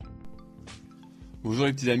Bonjour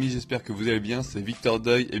les petits amis, j'espère que vous allez bien, c'est Victor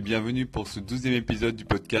Deuil et bienvenue pour ce 12e épisode du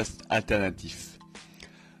podcast Alternatif.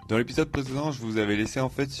 Dans l'épisode précédent, je vous avais laissé en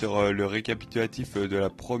fait sur le récapitulatif de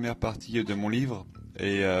la première partie de mon livre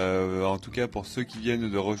et en tout cas pour ceux qui viennent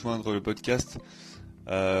de rejoindre le podcast,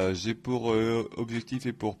 j'ai pour objectif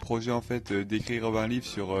et pour projet en fait d'écrire un livre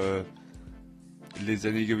sur les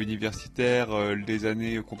années universitaires, les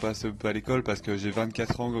années qu'on passe à l'école parce que j'ai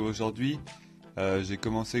 24 ans aujourd'hui. J'ai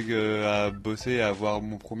commencé à bosser, à avoir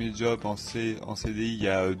mon premier job en CDI il y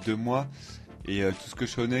a 2 mois et tout ce que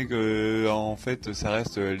je connais en fait ça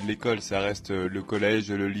reste l'école, ça reste le collège,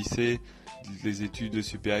 le lycée, les études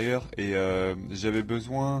supérieures et j'avais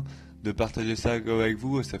besoin de partager ça avec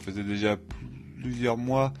vous. Ça faisait déjà plusieurs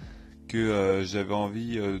mois que j'avais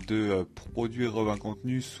envie de produire un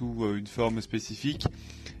contenu sous une forme spécifique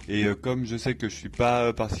et comme je sais que je suis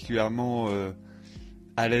pas particulièrement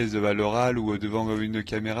à l'aise à l'oral ou devant une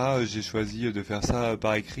caméra, j'ai choisi de faire ça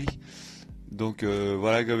par écrit. Donc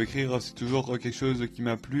voilà, comme écrire c'est toujours quelque chose qui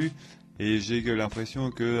m'a plu et j'ai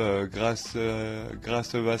l'impression que grâce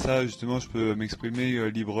à ça justement je peux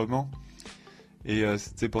m'exprimer librement et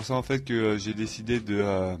c'est pour ça en fait que j'ai décidé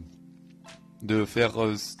de faire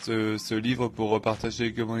ce livre pour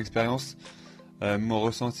partager mon expérience, mon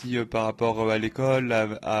ressenti par rapport à l'école,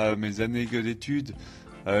 à mes années d'études,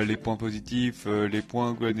 les points positifs, les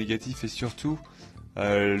points négatifs et surtout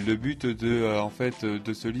le but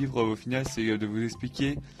de ce livre au final c'est de vous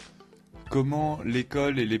expliquer comment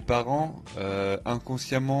l'école et les parents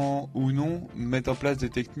inconsciemment ou non mettent en place des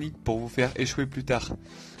techniques pour vous faire échouer plus tard.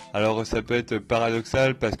 Alors ça peut être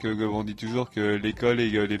paradoxal parce que on dit toujours que l'école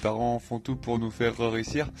et les parents font tout pour nous faire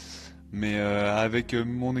réussir. Mais avec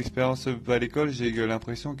mon expérience à l'école, j'ai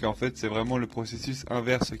l'impression qu'en fait c'est vraiment le processus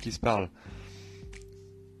inverse qui se passe.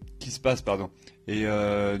 Et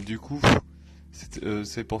du coup,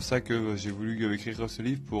 c'est pour ça que j'ai voulu écrire ce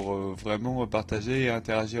livre pour vraiment partager et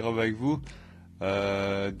interagir avec vous,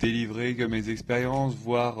 délivrer mes expériences,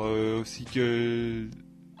 voir aussi que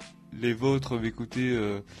les vôtres m'écouter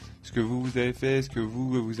ce que vous avez fait, ce que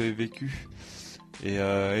vous avez vécu.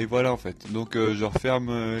 Et voilà en fait. Donc je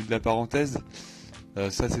referme la parenthèse.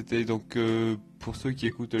 Ça c'était donc pour ceux qui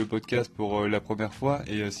écoutent le podcast pour la première fois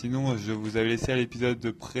et sinon je vous avais laissé à l'épisode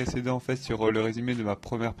précédent en fait sur le résumé de ma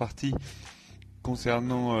première partie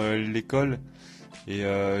concernant l'école et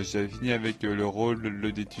j'avais fini avec le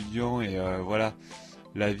rôle d'étudiant et voilà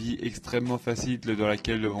la vie extrêmement facile dans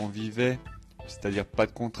laquelle on vivait, c'est-à-dire pas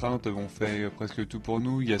de contraintes, on fait presque tout pour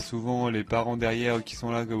nous, il y a souvent les parents derrière qui sont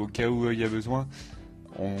là au cas où il y a besoin.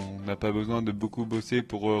 On n'a pas besoin de beaucoup bosser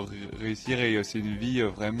pour réussir et c'est une vie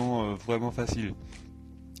vraiment facile.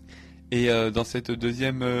 Et dans cette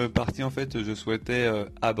deuxième partie en fait je souhaitais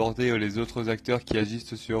aborder les autres acteurs qui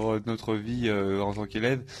agissent sur notre vie en tant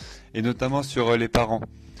qu'élève et notamment sur les parents.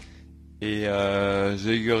 Et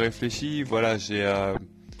j'ai réfléchi, voilà, j'ai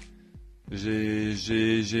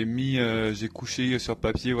couché sur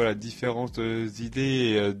papier voilà différentes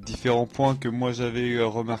idées et différents points que moi j'avais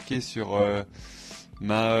remarqués sur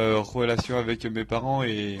ma relation avec mes parents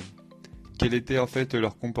et quel était en fait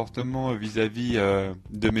leur comportement vis-à-vis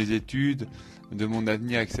de mes études, de mon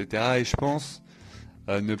avenir, etc. Et je pense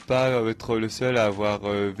ne pas être le seul à avoir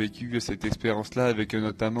vécu cette expérience-là avec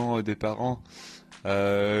notamment des parents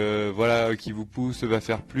voilà, qui vous poussent à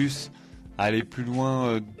faire plus, à aller plus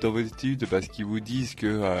loin dans vos études parce qu'ils vous disent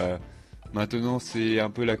que maintenant c'est un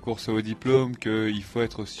peu la course au diplôme, qu'il faut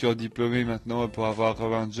être surdiplômé maintenant pour avoir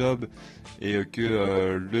un job et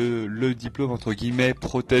que le diplôme entre guillemets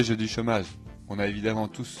protège du chômage. On a évidemment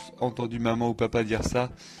tous entendu maman ou papa dire ça.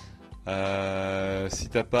 Si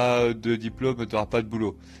t'as pas de diplôme, t'auras pas de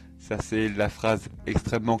boulot. Ça c'est la phrase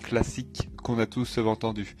extrêmement classique qu'on a tous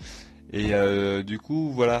entendue. Et du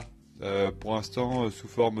coup voilà, pour l'instant sous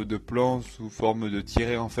forme de plan, sous forme de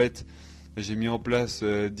tiré en fait, j'ai mis en place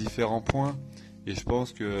différents points et je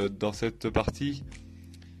pense que dans cette partie,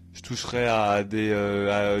 je toucherai à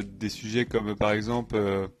des sujets comme par exemple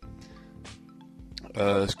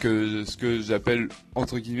ce que j'appelle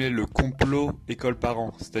entre guillemets le complot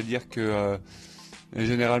école-parents. C'est-à-dire que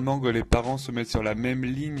généralement les parents se mettent sur la même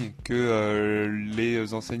ligne que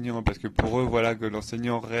les enseignants parce que pour eux voilà que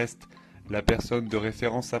l'enseignant reste la personne de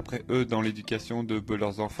référence après eux dans l'éducation de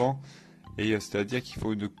leurs enfants. Et c'est-à-dire qu'il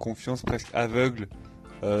faut une confiance presque aveugle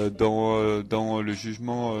dans le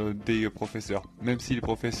jugement des professeurs. Même si les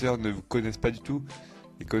professeurs ne vous connaissent pas du tout,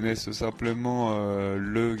 ils connaissent simplement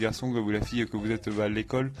le garçon ou la fille que vous êtes à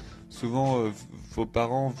l'école, souvent vos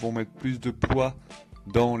parents vont mettre plus de poids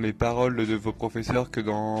dans les paroles de vos professeurs que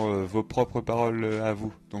dans vos propres paroles à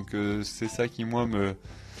vous. Donc c'est ça qui moi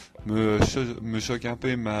me choque un peu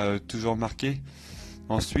et m'a toujours marqué.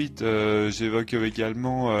 Ensuite, j'évoque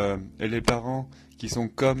également les parents qui sont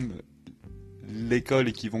comme l'école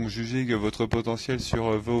et qui vont juger que votre potentiel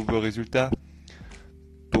sur vos résultats.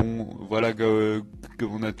 Bon, voilà que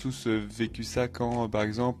on a tous vécu ça quand, par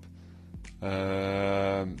exemple,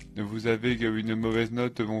 vous avez une mauvaise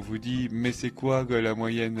note, on vous dit mais c'est quoi la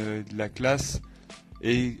moyenne de la classe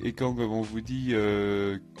et quand on vous dit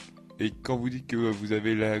et quand vous dites que vous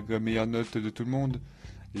avez la meilleure note de tout le monde,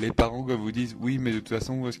 les parents vous disent oui mais de toute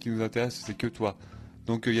façon ce qui nous intéresse c'est que toi.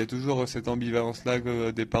 Donc il y a toujours cette ambivalence là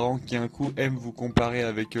des parents qui un coup aiment vous comparer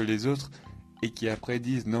avec les autres et qui après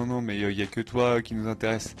disent non non mais il y a que toi qui nous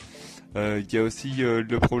intéresse. Il y a aussi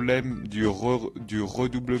le problème du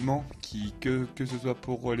redoublement qui, que ce soit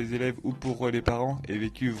pour les élèves ou pour les parents, est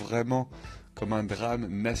vécu vraiment comme un drame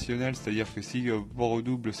national. C'est-à-dire que si on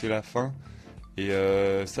redouble, c'est la fin. Et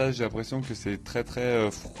ça, j'ai l'impression que c'est très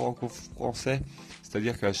très franco-français.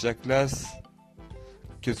 C'est-à-dire qu'à chaque classe,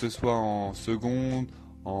 que ce soit en seconde,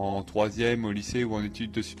 en troisième, au lycée ou en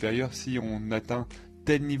études supérieures, si on atteint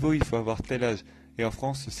tel niveau, il faut avoir tel âge. Et en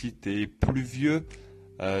France, si tu es plus vieux,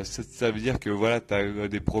 ça veut dire que voilà, tu as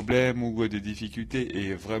des problèmes ou des difficultés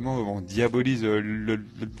et vraiment on diabolise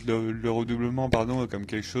le redoublement comme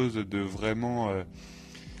quelque chose de vraiment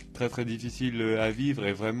très très difficile à vivre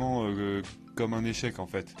et vraiment comme un échec en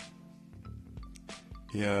fait.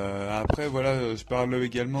 Et après voilà, je parle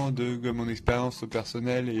également de mon expérience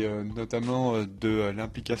personnelle et notamment de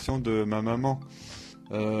l'implication de ma maman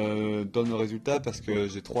dans nos résultats parce que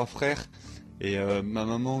j'ai 3 frères. Et ma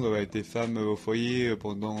maman a été femme au foyer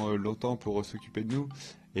pendant longtemps pour s'occuper de nous.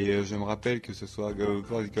 Et je me rappelle que ce soit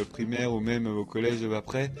à l'école primaire ou même au collège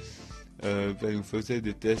après, elle nous faisait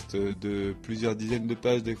des tests de plusieurs dizaines de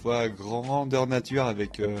pages, des fois à grandeur nature,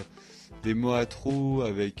 avec des mots à trous,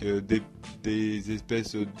 avec des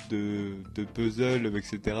espèces de puzzles,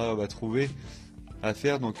 etc. à trouver, à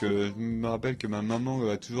faire. Donc je me rappelle que ma maman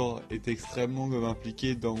a toujours été extrêmement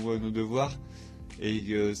impliquée dans nos devoirs. Et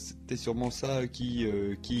c'était sûrement ça qui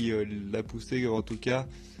l'a poussé en tout cas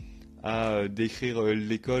à décrire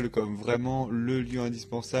l'école comme vraiment le lieu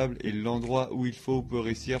indispensable et l'endroit où il faut pour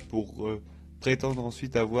réussir pour prétendre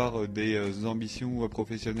ensuite avoir des ambitions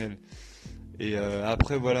professionnelles. Et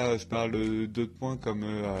après voilà, je parle d'autres points comme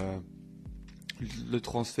le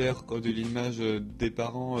transfert de l'image des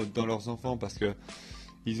parents dans leurs enfants parce que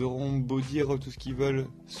ils auront beau dire tout ce qu'ils veulent,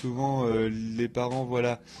 souvent les parents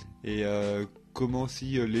voilà et comment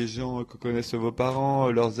si les gens connaissent vos parents,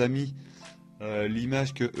 leurs amis,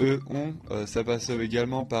 l'image que eux ont, ça passe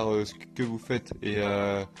également par ce que vous faites. Et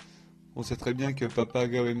on sait très bien que papa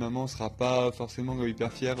et maman ne sera pas forcément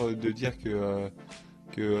hyper fiers de dire que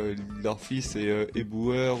leur fils est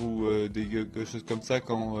éboueur ou des choses comme ça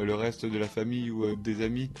quand le reste de la famille ou des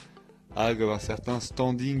amis a un certain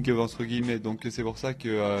standing entre guillemets. Donc c'est pour ça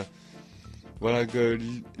que voilà, que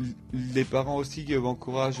les parents aussi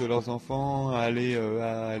encouragent leurs enfants à aller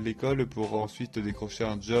à l'école pour ensuite décrocher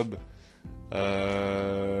un job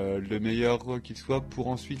le meilleur qu'il soit pour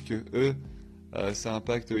ensuite que eux ça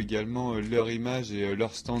impacte également leur image et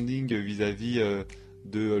leur standing vis-à-vis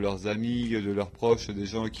de leurs amis, de leurs proches, des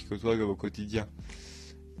gens qui côtoient au quotidien.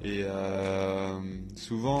 Et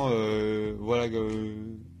souvent voilà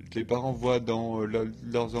les parents voient dans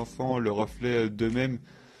leurs enfants le reflet d'eux-mêmes,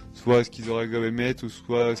 soit ce qu'ils auraient aimé être ou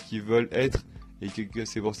soit ce qu'ils veulent être, et que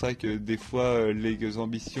c'est pour ça que des fois les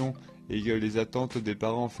ambitions et que les attentes des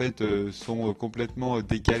parents en fait sont complètement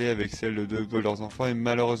décalées avec celles de leurs enfants. Et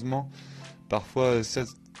malheureusement parfois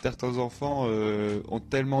certains enfants ont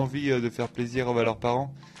tellement envie de faire plaisir à leurs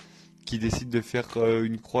parents qu'ils décident de faire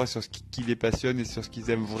une croix sur ce qui les passionne et sur ce qu'ils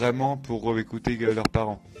aiment vraiment pour écouter leurs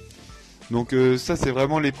parents. Donc ça c'est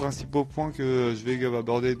vraiment les principaux points que je vais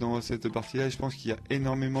aborder dans cette partie-là. Je pense qu'il y a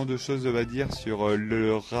énormément de choses à dire sur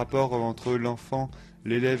le rapport entre l'enfant,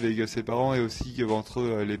 l'élève et ses parents, et aussi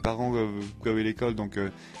entre les parents et l'école. Donc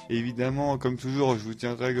évidemment, comme toujours, je vous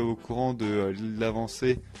tiendrai au courant de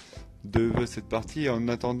l'avancée de cette partie. En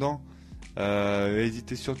attendant,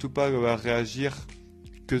 n'hésitez surtout pas à réagir,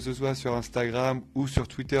 que ce soit sur Instagram ou sur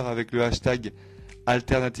Twitter avec le hashtag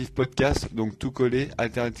Alternative Podcast, donc tout collé,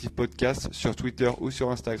 Alternative Podcast sur Twitter ou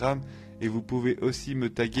sur Instagram. Et vous pouvez aussi me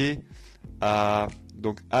taguer à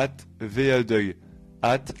donc @vedeuil,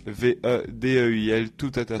 @vedeuil,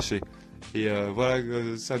 tout attaché. Et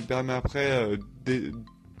voilà, ça me permet après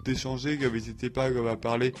d'échanger. N'hésitez pas à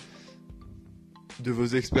parler de vos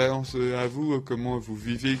expériences à vous, comment vous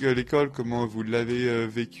vivez l'école, comment vous l'avez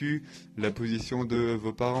vécu, la position de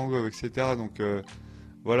vos parents, etc. Donc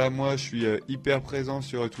Voilà, moi je suis hyper présent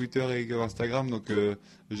sur Twitter et Instagram, donc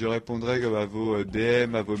je répondrai à vos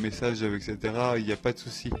DM, à vos messages, etc. Il n'y a pas de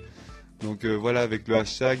souci. Donc voilà, avec le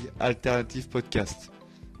hashtag Alternative Podcast.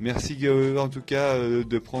 Merci en tout cas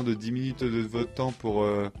de prendre 10 minutes de votre temps pour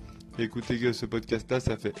écouter ce podcast-là,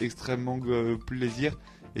 ça fait extrêmement plaisir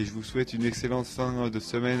et je vous souhaite une excellente fin de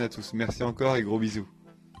semaine à tous. Merci encore et gros bisous.